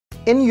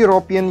In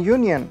European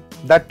Union,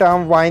 the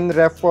term wine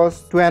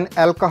refers to an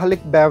alcoholic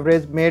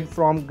beverage made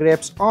from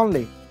grapes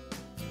only.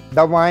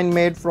 The wine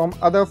made from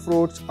other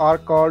fruits are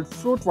called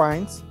fruit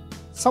wines.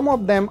 Some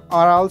of them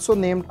are also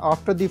named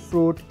after the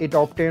fruit it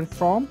obtained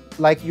from,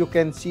 like you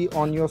can see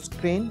on your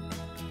screen.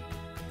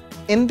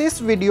 In this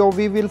video,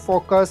 we will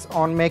focus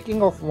on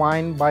making of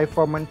wine by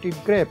fermented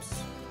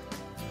grapes.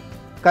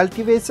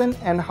 Cultivation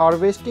and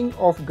harvesting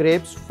of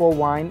grapes for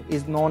wine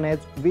is known as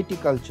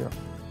viticulture.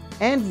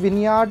 And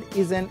vineyard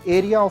is an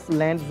area of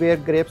land where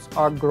grapes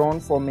are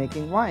grown for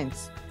making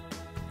wines.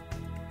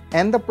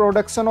 And the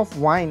production of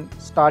wine,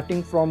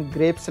 starting from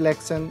grape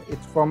selection,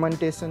 its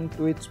fermentation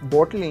to its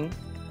bottling,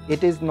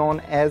 it is known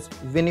as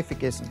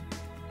vinification.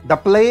 The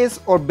place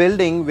or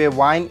building where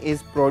wine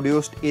is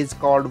produced is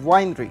called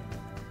winery.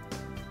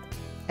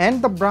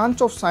 And the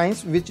branch of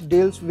science which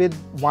deals with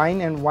wine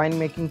and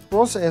winemaking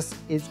process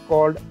is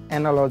called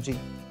enology.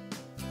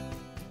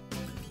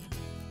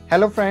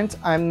 Hello friends,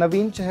 I am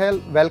Naveen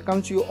Chahal,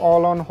 welcomes you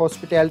all on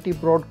Hospitality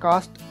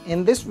Broadcast.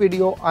 In this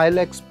video, I'll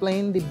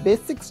explain the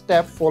basic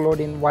steps followed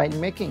in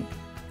winemaking.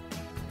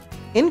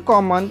 In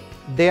common,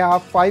 there are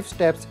 5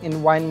 steps in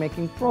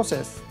winemaking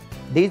process.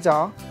 These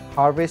are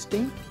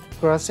harvesting,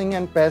 crushing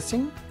and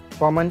pressing,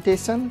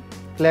 fermentation,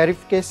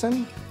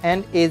 clarification,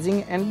 and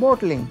aging and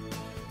bottling.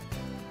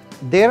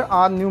 There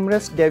are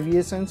numerous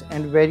deviations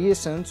and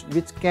variations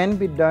which can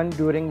be done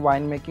during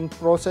winemaking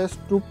process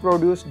to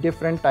produce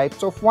different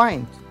types of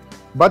wines,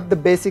 but the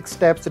basic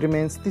steps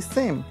remains the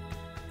same.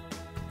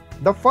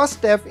 The first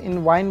step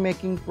in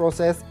winemaking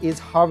process is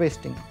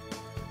harvesting.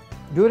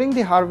 During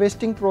the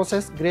harvesting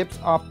process, grapes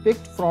are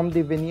picked from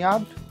the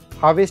vineyard.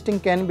 Harvesting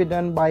can be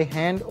done by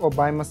hand or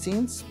by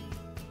machines.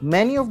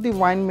 Many of the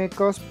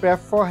winemakers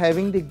prefer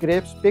having the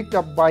grapes picked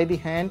up by the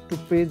hand to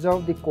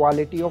preserve the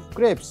quality of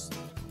grapes.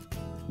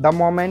 The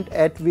moment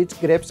at which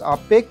grapes are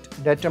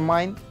picked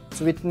determines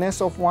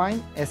sweetness of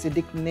wine,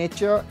 acidic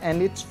nature,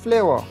 and its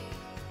flavor.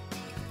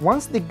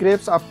 Once the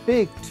grapes are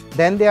picked,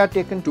 then they are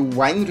taken to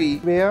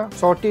winery where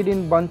sorted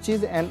in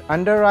bunches and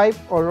underripe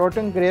or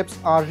rotten grapes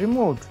are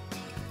removed.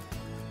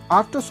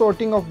 After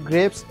sorting of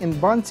grapes in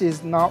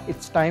bunches, now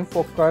it's time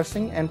for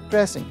crushing and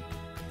pressing.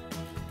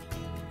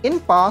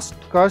 In past,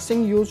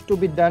 crushing used to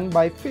be done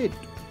by feet.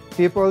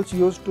 People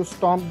used to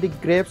stomp the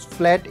grapes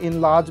flat in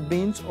large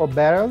bins or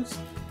barrels.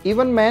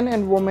 Even men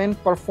and women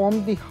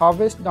performed the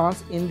harvest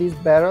dance in these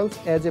barrels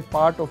as a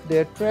part of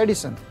their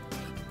tradition.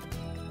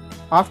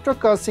 After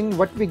crushing,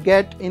 what we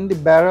get in the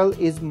barrel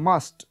is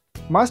must.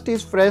 Must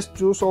is fresh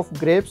juice of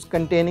grapes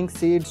containing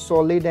seeds,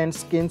 solid and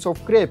skins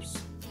of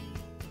grapes.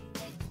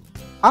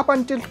 Up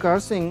until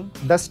crushing,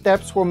 the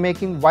steps for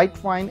making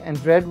white wine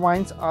and red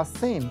wines are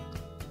same.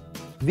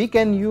 We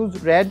can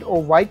use red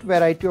or white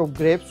variety of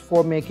grapes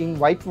for making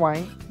white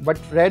wine, but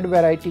red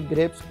variety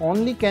grapes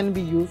only can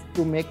be used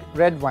to make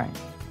red wine.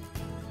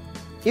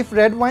 If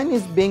red wine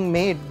is being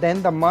made,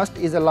 then the must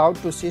is allowed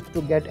to sit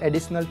to get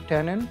additional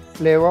tannin,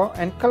 flavor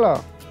and color.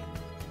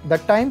 The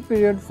time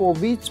period for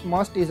which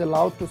must is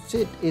allowed to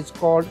sit is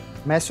called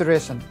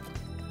maceration.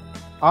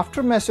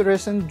 After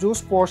maceration,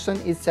 juice portion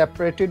is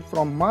separated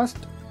from must,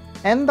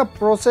 and the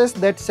process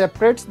that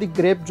separates the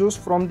grape juice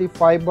from the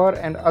fiber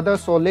and other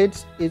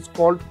solids is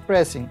called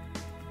pressing.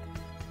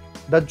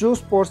 The juice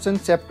portion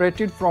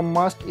separated from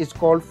must is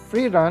called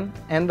free run,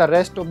 and the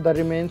rest of the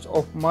remains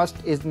of must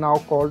is now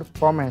called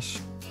pomash.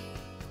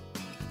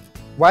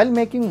 While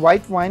making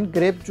white wine,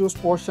 grape juice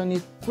portion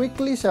is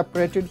quickly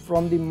separated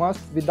from the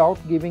must without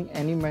giving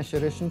any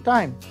maceration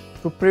time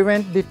to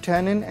prevent the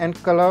tannin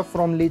and color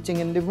from leaching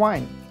in the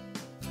wine.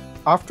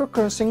 After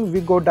crushing,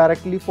 we go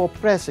directly for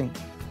pressing.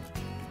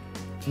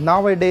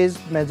 Nowadays,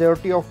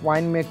 majority of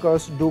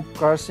winemakers do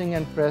crushing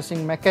and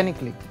pressing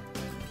mechanically.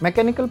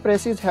 Mechanical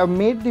presses have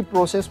made the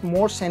process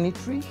more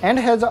sanitary and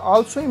has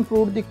also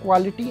improved the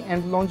quality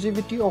and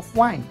longevity of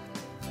wine.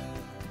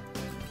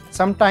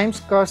 Sometimes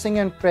crushing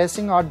and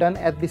pressing are done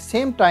at the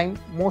same time,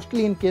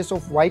 mostly in case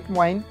of white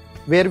wine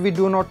where we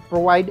do not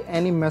provide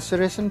any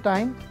maceration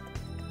time.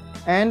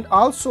 And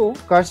also,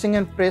 crushing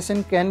and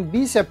pressing can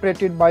be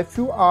separated by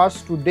few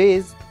hours to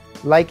days,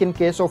 like in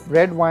case of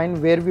red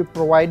wine where we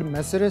provide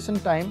maceration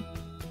time.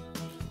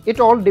 It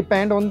all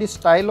depends on the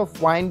style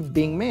of wine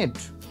being made.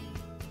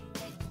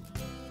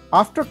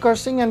 After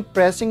crushing and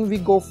pressing, we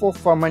go for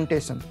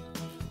fermentation.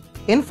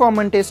 In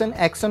fermentation,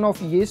 action of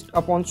yeast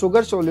upon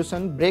sugar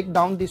solution break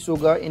down the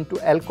sugar into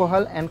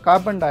alcohol and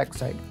carbon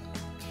dioxide.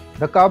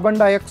 The carbon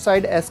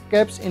dioxide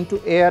escapes into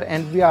air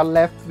and we are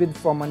left with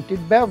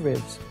fermented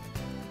beverage.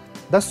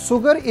 The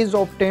sugar is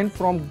obtained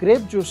from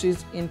grape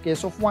juices in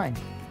case of wine.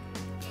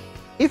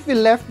 If we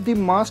left the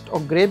must or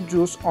grape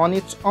juice on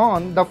its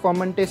own, the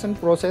fermentation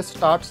process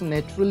starts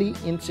naturally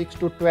in 6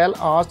 to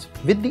 12 hours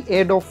with the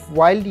aid of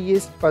wild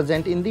yeast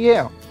present in the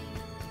air.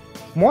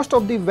 Most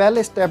of the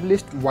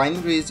well-established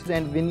wineries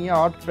and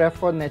vineyards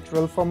prefer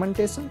natural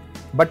fermentation,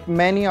 but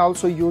many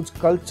also use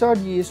cultured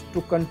yeast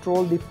to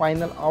control the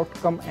final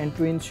outcome and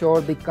to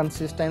ensure the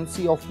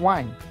consistency of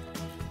wine.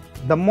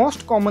 The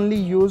most commonly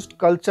used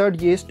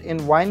cultured yeast in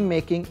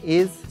winemaking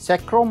is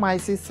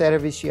Saccharomyces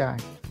cerevisiae.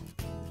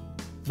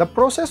 The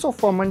process of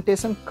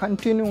fermentation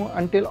continues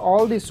until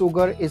all the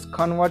sugar is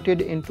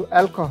converted into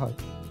alcohol,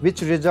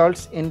 which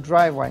results in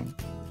dry wine.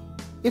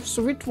 If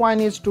sweet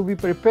wine is to be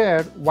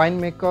prepared,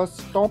 winemakers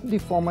stop the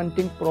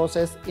fermenting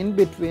process in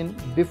between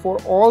before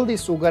all the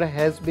sugar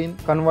has been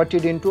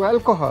converted into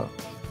alcohol.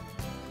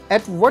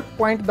 At what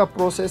point the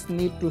process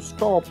needs to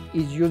stop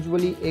is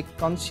usually a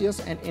conscious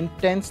and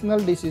intentional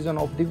decision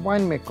of the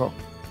winemaker.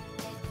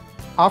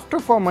 After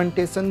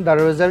fermentation, the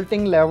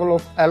resulting level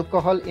of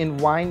alcohol in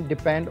wine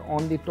depends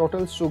on the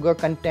total sugar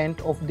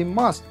content of the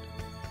must.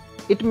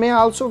 It may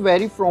also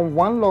vary from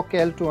one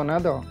locale to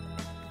another.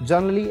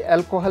 Generally,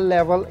 alcohol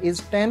level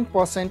is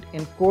 10%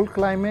 in cold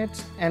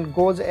climates and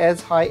goes as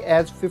high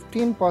as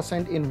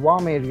 15% in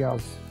warm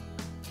areas.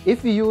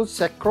 If we use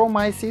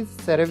Saccharomyces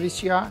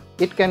cerevisiae,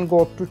 it can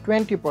go up to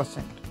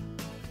 20%.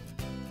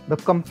 The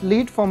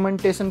complete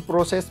fermentation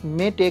process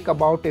may take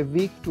about a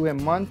week to a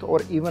month or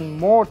even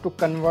more to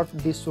convert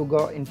the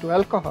sugar into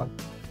alcohol.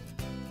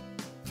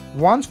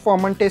 Once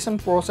fermentation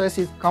process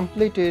is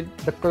completed,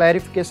 the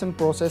clarification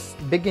process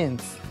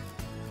begins.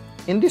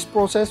 In this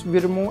process, we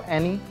remove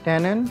any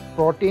tannin,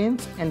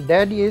 proteins, and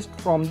dead yeast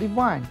from the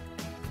wine.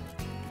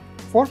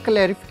 For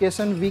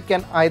clarification, we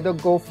can either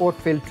go for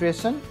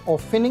filtration or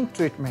finning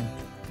treatment.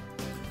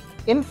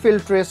 In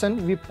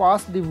filtration, we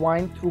pass the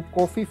wine through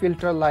coffee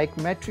filter-like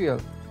material,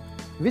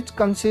 which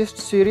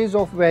consists series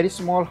of very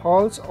small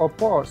holes or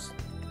pores.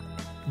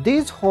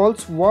 These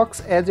holes works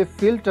as a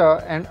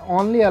filter and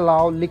only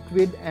allow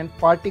liquid and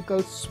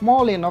particles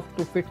small enough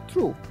to fit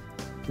through.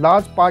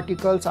 Large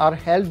particles are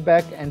held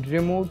back and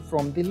removed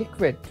from the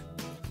liquid.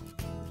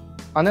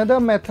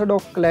 Another method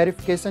of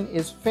clarification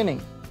is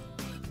finning.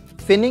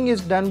 Finning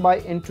is done by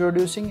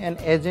introducing an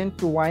agent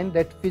to wine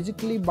that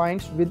physically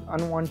binds with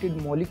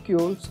unwanted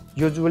molecules,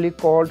 usually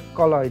called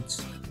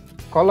colloids.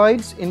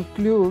 Colloids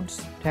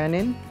includes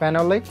tannin,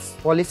 phenolics,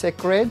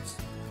 polysaccharides.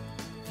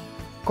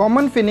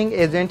 Common finning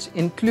agents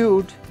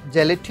include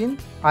gelatin,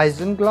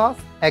 isinglass,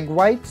 egg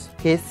whites,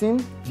 casein,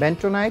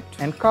 bentonite,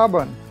 and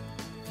carbon.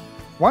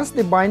 Once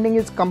the binding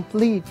is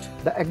complete,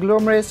 the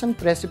agglomeration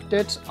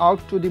precipitates out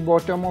to the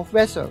bottom of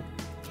vessel.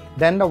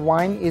 Then the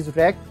wine is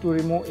racked to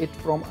remove it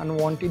from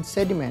unwanted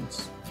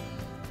sediments.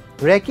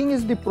 Racking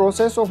is the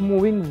process of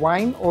moving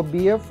wine or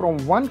beer from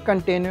one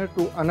container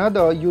to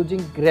another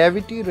using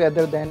gravity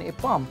rather than a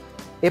pump.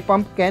 A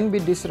pump can be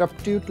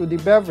disruptive to the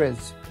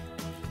beverage.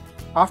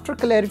 After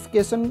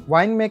clarification,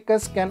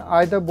 winemakers can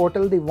either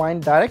bottle the wine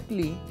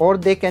directly or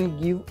they can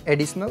give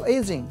additional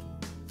aging.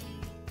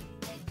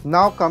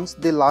 Now comes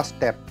the last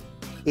step,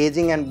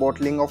 aging and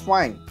bottling of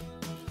wine.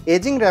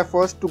 Aging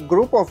refers to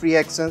group of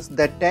reactions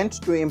that tends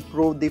to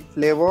improve the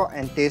flavor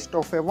and taste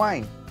of a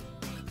wine.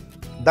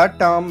 The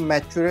term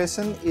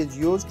maturation is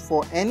used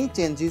for any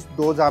changes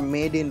those are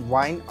made in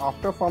wine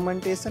after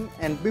fermentation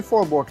and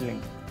before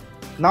bottling.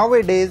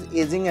 Nowadays,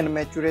 aging and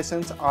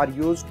maturations are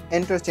used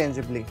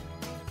interchangeably.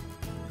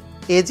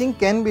 Aging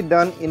can be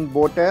done in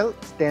bottle,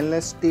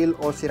 stainless steel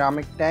or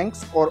ceramic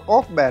tanks or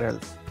oak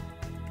barrels.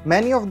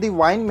 Many of the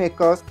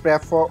winemakers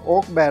prefer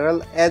oak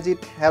barrel as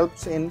it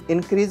helps in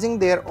increasing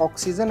their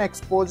oxygen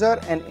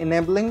exposure and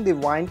enabling the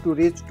wine to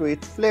reach to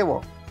its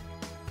flavor.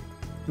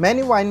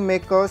 Many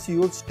winemakers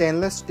use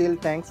stainless steel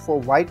tanks for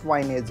white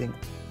wine aging.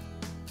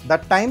 The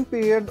time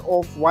period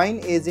of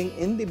wine aging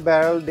in the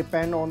barrel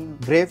depends on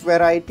grape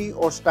variety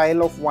or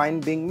style of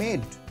wine being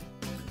made.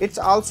 It's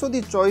also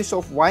the choice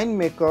of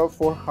winemaker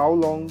for how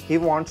long he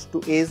wants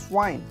to age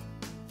wine.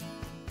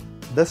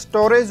 The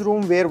storage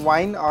room where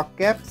wine are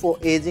kept for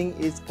aging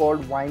is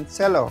called wine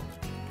cellar.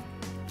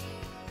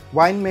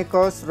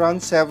 Winemakers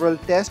run several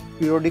tests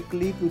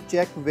periodically to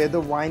check whether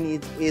wine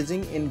is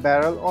aging in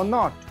barrel or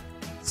not.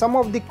 Some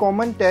of the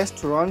common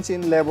tests runs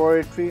in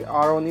laboratory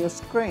are on your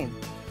screen.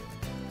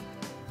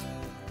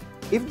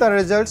 If the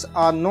results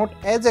are not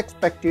as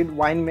expected,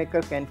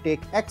 winemaker can take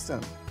action.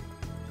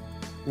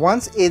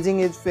 Once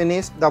aging is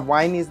finished, the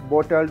wine is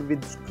bottled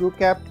with screw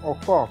cap or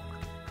cork.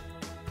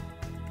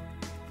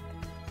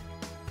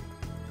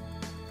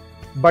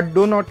 But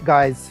do not,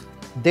 guys.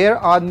 There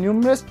are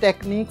numerous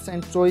techniques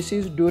and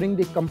choices during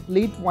the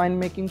complete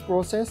winemaking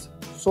process,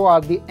 so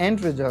are the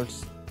end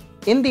results.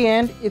 In the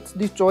end, it's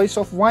the choice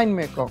of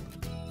winemaker.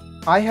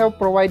 I have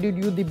provided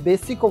you the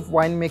basic of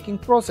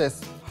winemaking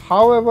process.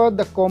 However,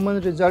 the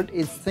common result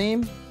is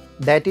same,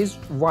 that is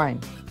wine.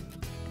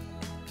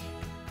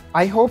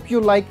 I hope you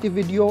like the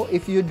video.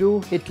 If you do,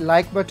 hit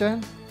like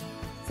button.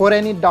 For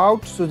any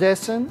doubt,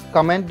 suggestion,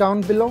 comment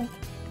down below.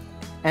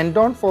 And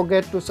don't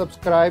forget to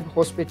subscribe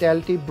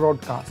Hospitality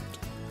Broadcast.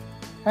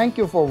 Thank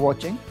you for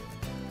watching.